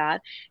about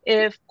that,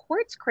 if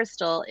quartz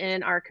crystal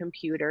in our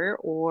computer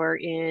or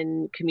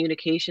in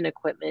communication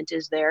equipment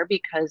is there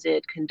because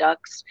it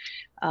conducts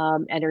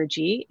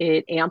energy,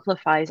 it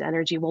amplifies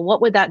energy, well,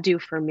 what would that do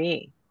for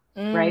me?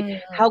 Right?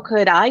 Mm. How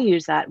could I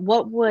use that?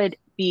 What would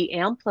be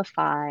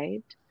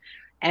amplified,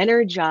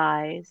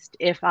 energized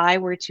if I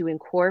were to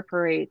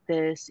incorporate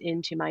this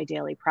into my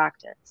daily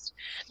practice?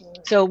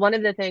 So, one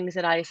of the things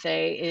that I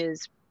say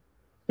is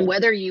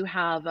whether you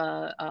have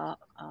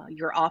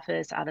your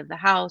office out of the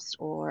house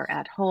or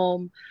at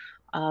home,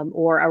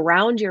 or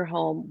around your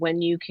home,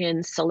 when you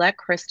can select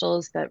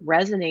crystals that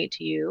resonate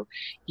to you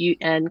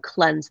and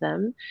cleanse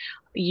them,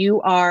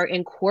 you are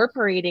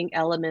incorporating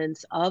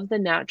elements of the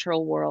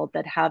natural world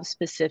that have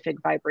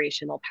specific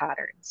vibrational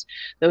patterns.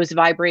 Those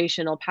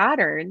vibrational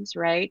patterns,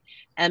 right,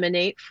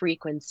 emanate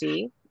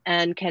frequency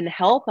and can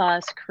help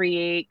us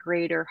create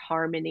greater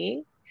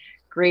harmony,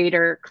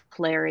 greater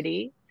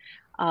clarity,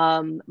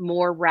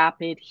 more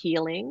rapid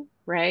healing,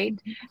 right?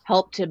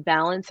 Help to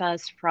balance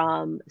us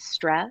from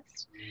stress.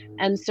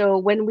 And so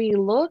when we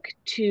look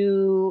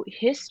to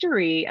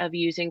history of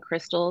using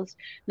crystals,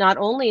 not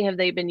only have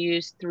they been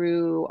used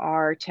through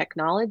our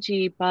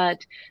technology,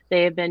 but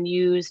they have been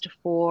used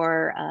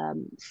for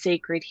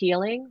sacred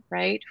healing,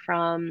 right?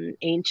 From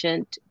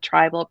ancient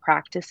tribal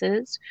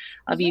practices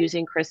of Mhm.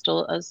 using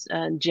crystal as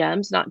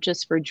gems, not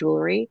just for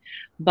jewelry,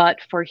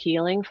 but for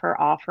healing, for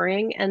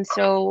offering. And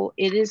so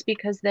it is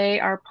because they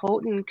are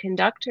potent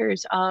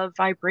conductors of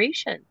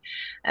vibration.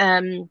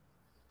 Um,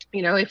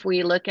 if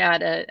we look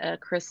at a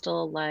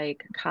crystal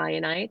like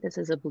kyanite, this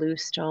is a blue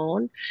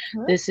stone.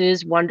 Mhm. This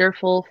is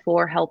wonderful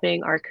for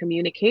helping our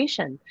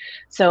communication.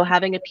 So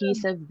having a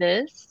piece of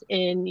this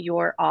in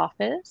your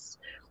office,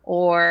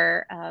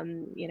 or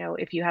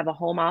if you have a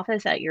home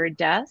office at your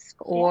desk,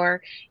 Yeah.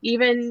 or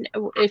even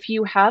if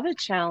you have a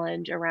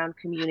challenge around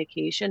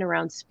communication,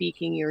 around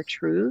speaking your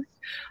truth,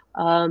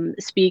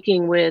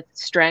 speaking with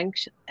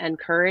strength and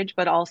courage,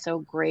 but also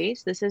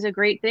grace, this is a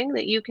great thing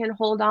that you can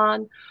hold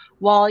on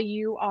while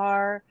you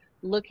are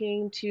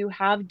looking to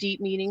have deep,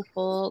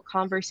 meaningful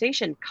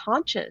conversation,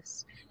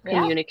 conscious Yeah.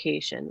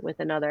 communication with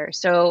another.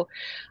 So,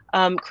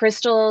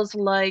 crystals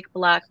like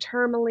black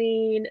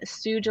tourmaline,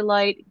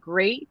 sugilite,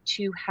 great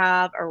to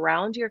have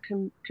around your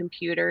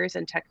computers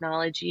and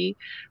technology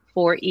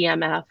for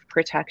EMF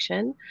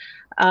protection.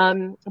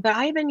 But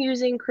I've been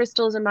using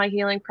crystals in my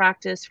healing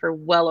practice for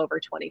well over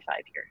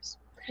 25 years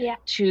Yeah.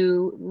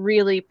 to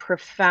really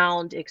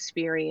profound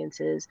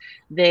experiences.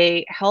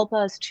 They help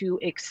us to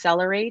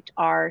accelerate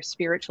our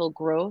spiritual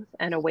growth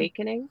and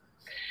awakening,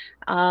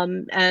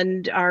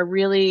 and are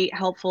really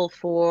helpful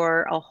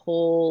for a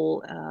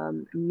whole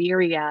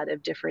myriad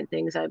of different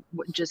things. I'm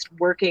just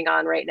working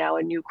on right now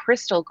a new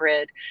crystal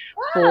grid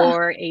Ah,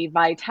 for a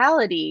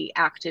vitality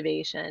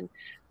activation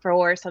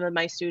for some of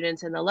my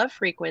students in the love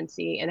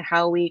frequency, and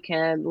how we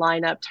can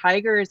line up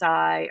tiger's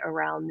eye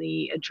around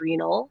the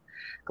adrenal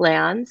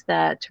glands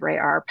that, right,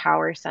 are our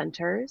power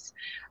centers,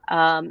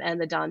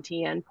 and the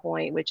Dantian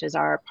point, which is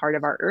our part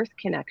of our earth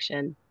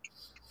connection,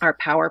 our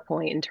power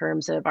point in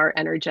terms of our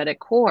energetic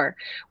core.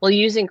 Well,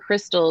 using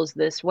crystals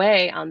this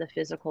way on the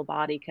physical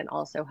body can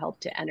also help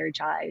to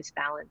energize,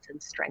 balance,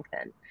 and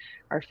strengthen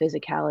our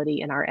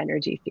physicality and our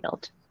energy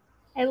field.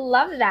 I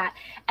love that.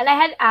 And I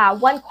had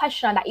one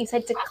question on that. You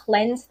said to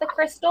cleanse the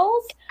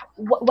crystals.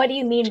 What do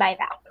you mean by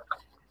that?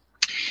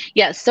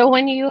 Yes. So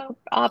when you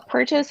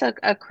purchase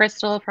a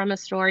crystal from a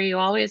store, you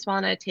always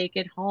want to take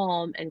it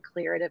home and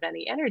clear it of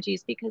any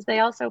energies, because they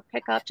also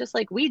pick up just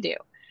like we do,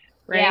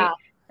 Yeah. right?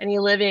 Any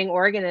living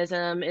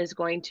organism is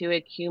going to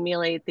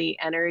accumulate the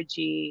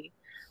energy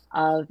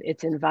of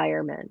its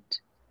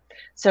environment.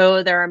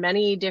 So there are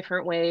many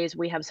different ways.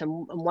 We have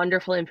some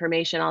wonderful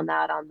information on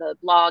that on the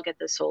blog at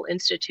the Soul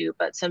Institute,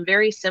 but some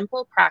very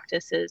simple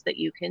practices that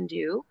you can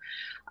do.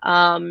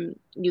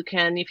 You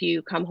can, if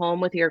you come home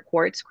with your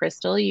quartz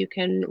crystal, you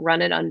can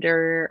run it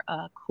under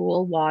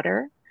cool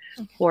water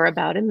for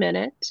about a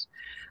minute.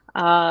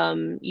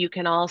 You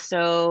can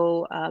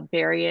also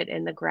bury it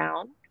in the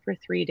ground for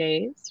 3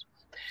 days.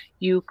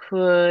 You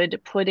could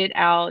put it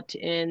out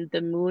in the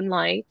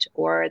moonlight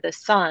or the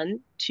sun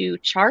to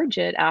charge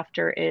it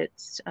after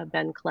it's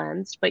been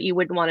cleansed, but you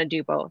wouldn't want to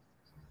do both.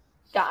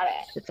 Got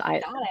it. It's I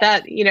Got it.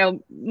 that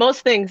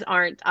most things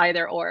aren't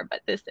either or,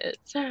 but this is.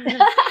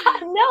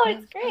 No,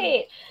 it's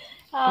great.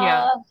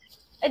 Yeah.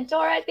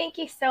 Adora, thank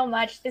you so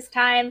much. This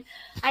time,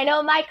 I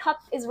know my cup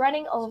is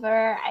running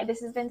over.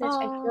 This has been such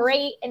a Oh,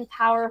 great and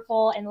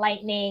powerful,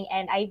 enlightening,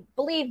 and I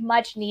believe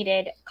much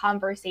needed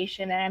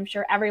conversation. And I'm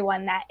sure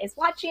everyone that is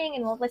watching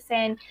and will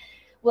listen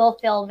will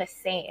feel the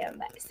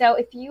same. So,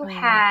 if you oh.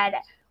 had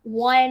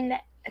one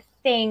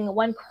thing,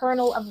 one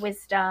kernel of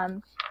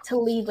wisdom to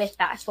leave with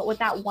us, what would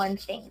that one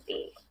thing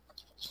be?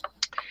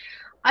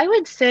 I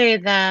would say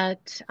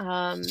that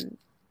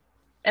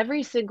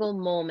every single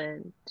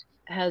moment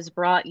has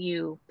brought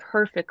you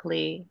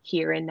perfectly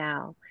here and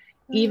now,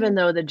 even Mm,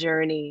 though the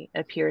journey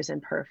appears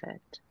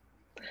imperfect,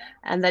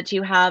 and that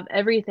you have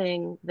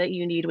everything that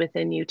you need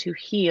within you to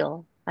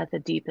heal at the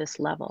deepest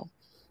level.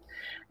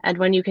 And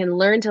when you can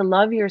learn to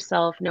love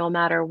yourself no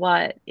matter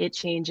what, it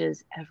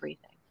changes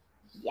everything.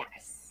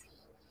 yes.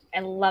 I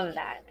love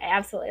that. I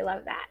absolutely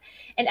love that.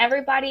 And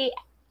everybody,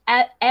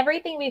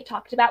 everything we've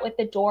talked about with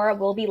Adora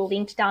will be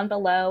linked down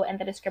below in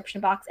the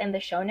description box and the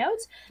show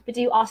notes. But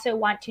do you also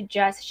want to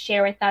just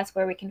share with us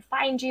where we can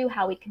find you,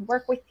 how we can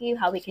work with you,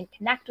 how we can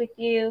connect with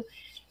you?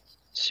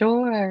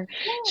 Sure,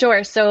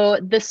 sure. So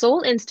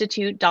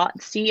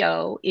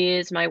thesoulinstitute.co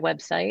is my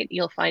website.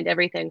 You'll find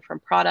everything from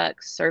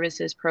products,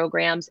 services,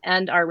 programs,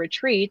 and our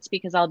retreats,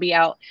 because I'll be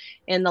out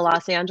in the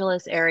Los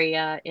Angeles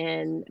area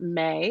in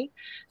May.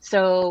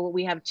 So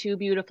we have two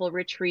beautiful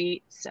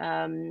retreats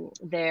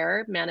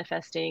there,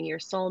 Manifesting Your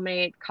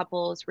Soulmate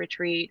Couples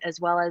Retreat,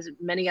 as well as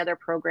many other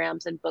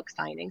programs and book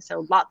signings.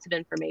 So lots of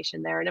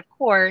information there. And of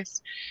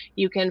course,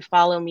 you can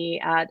follow me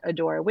at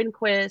Adora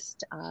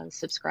Winquist,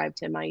 subscribe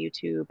to my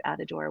YouTube at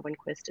Adora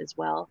Winquist as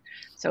well.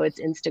 So it's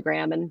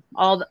Instagram and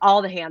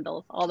all the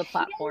handles, all the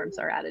platforms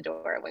are at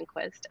Adora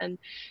Winquist. And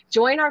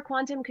join our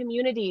quantum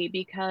community,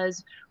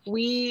 because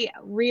we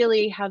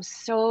really have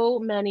so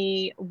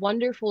many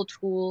wonderful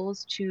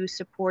tools to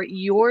support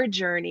your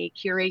journey,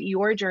 curate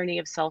your journey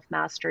of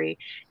self-mastery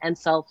and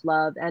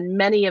self-love. And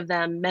many of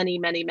them,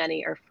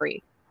 many are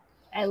free.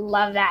 I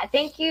love that.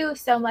 Thank you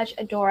so much,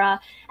 Adora.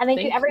 And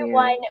thank you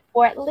everyone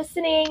for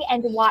listening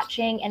and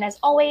watching. And as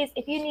always,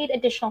 if you need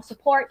additional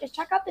support, just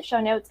check out the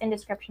show notes and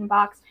description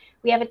box.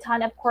 We have a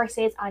ton of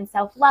courses on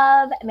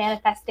self-love,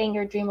 manifesting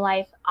your dream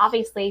life,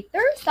 obviously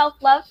through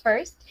self-love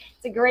first.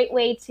 It's a great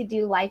way to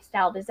do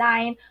lifestyle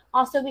design.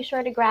 Also, be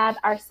sure to grab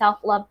our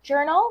self-love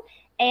journal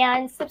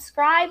and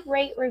subscribe,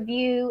 rate,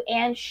 review,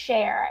 and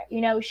share.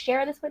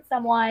 Share this with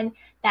someone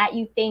that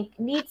you think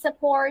needs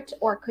support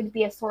or could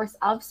be a source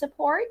of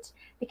support,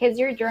 because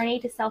your journey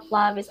to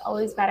self-love is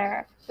always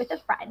better with a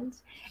friend.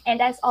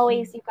 And as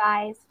always, you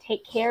guys,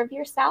 take care of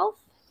yourself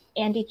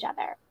and each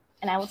other.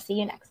 And I will see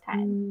you next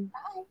time.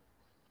 Bye.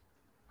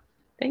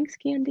 Thanks,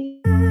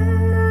 Candy.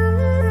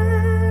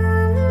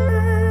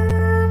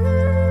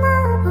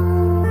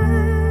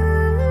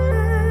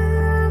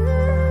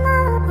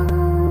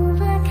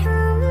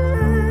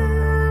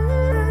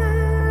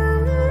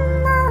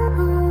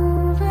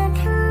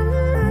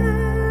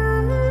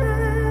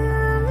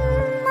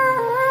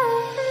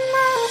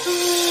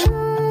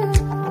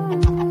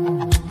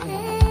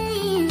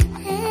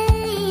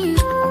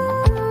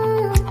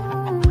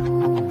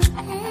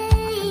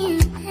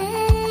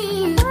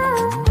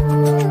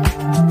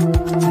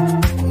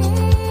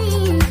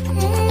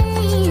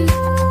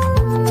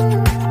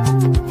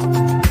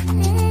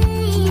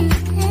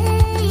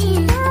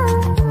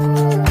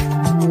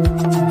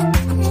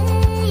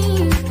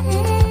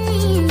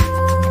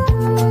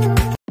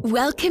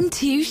 Welcome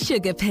to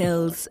Sugar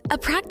Pills, a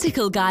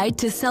practical guide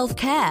to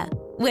self-care,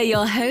 where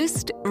your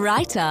host,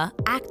 writer,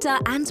 actor,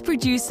 and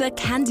producer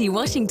Candy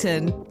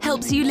Washington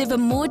helps you live a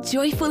more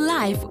joyful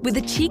life with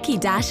a cheeky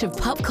dash of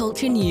pop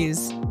culture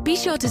news. Be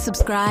sure to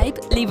subscribe,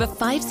 leave a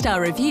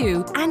 5-star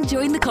review, and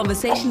join the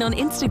conversation on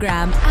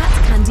Instagram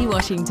at Candy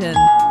Washington.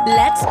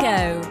 Let's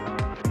go!